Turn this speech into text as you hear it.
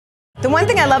one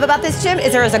thing I love about this gym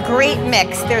is there is a great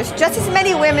mix. There's just as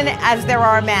many women as there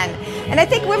are men. And I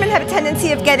think women have a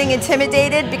tendency of getting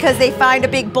intimidated because they find a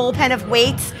big bullpen of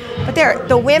weights. But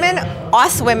the women,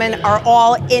 us women, are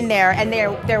all in there, and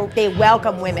they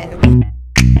welcome women.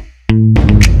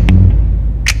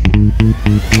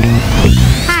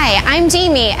 Hi, I'm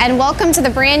Jamie, and welcome to the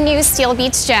brand new Steel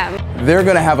Beach Gym. They're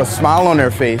gonna have a smile on their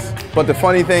face, but the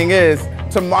funny thing is,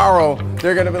 tomorrow,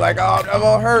 they're gonna be like, oh, that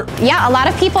won't hurt. Yeah, a lot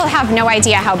of people have no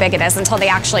idea how big it is until they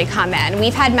actually come in.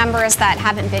 We've had members that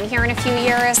haven't been here in a few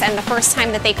years, and the first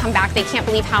time that they come back, they can't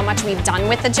believe how much we've done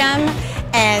with the gym.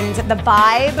 And the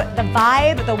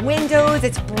vibe, the windows,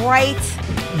 it's bright.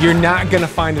 You're not gonna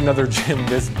find another gym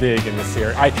this big in this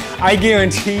area. I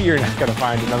guarantee you're not gonna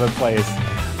find another place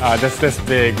that's this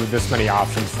big with this many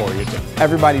options for you.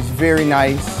 Everybody's very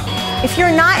nice. If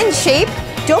you're not in shape,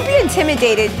 don't be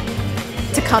intimidated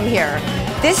to come here.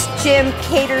 This gym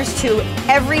caters to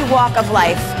every walk of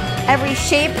life, every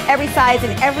shape, every size,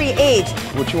 and every age.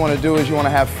 What you want to do is you want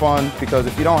to have fun, because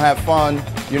if you don't have fun,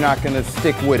 you're not going to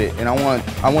stick with it. And I want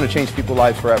to change people's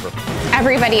lives forever.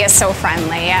 Everybody is so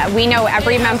friendly. We know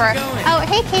every member. Oh,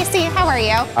 hey Casey, how are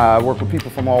you? I work with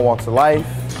people from all walks of life.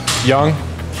 Young,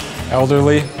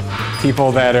 elderly,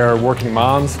 people that are working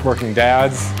moms, working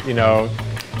dads, you know,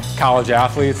 college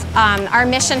athletes. Our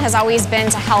mission has always been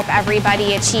to help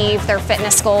everybody achieve their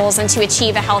fitness goals and to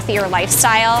achieve a healthier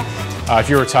lifestyle. If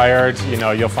you're retired, you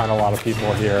know, you'll find a lot of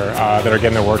people here that are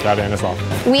getting their workout in as well.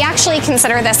 We actually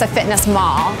consider this a fitness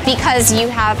mall because you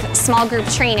have small group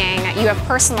training, you have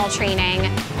personal training,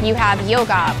 you have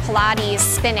yoga, Pilates,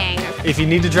 spinning. If you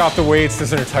need to drop the weights,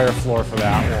 there's an entire floor for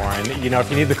that one. You know, if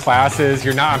you need the classes,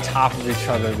 you're not on top of each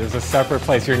other. There's a separate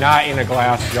place. You're not in a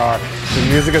glass jar. The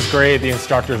music is great. The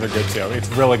instructors are good too. It's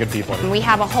really good people. We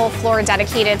have a whole floor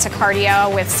dedicated to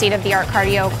cardio with state-of-the-art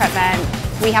cardio equipment.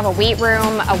 We have a weight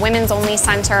room, a women's only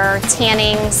center,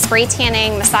 tanning, spray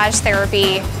tanning, massage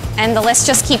therapy, and the list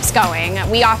just keeps going.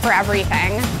 We offer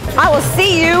everything. I will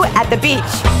see you at the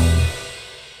beach.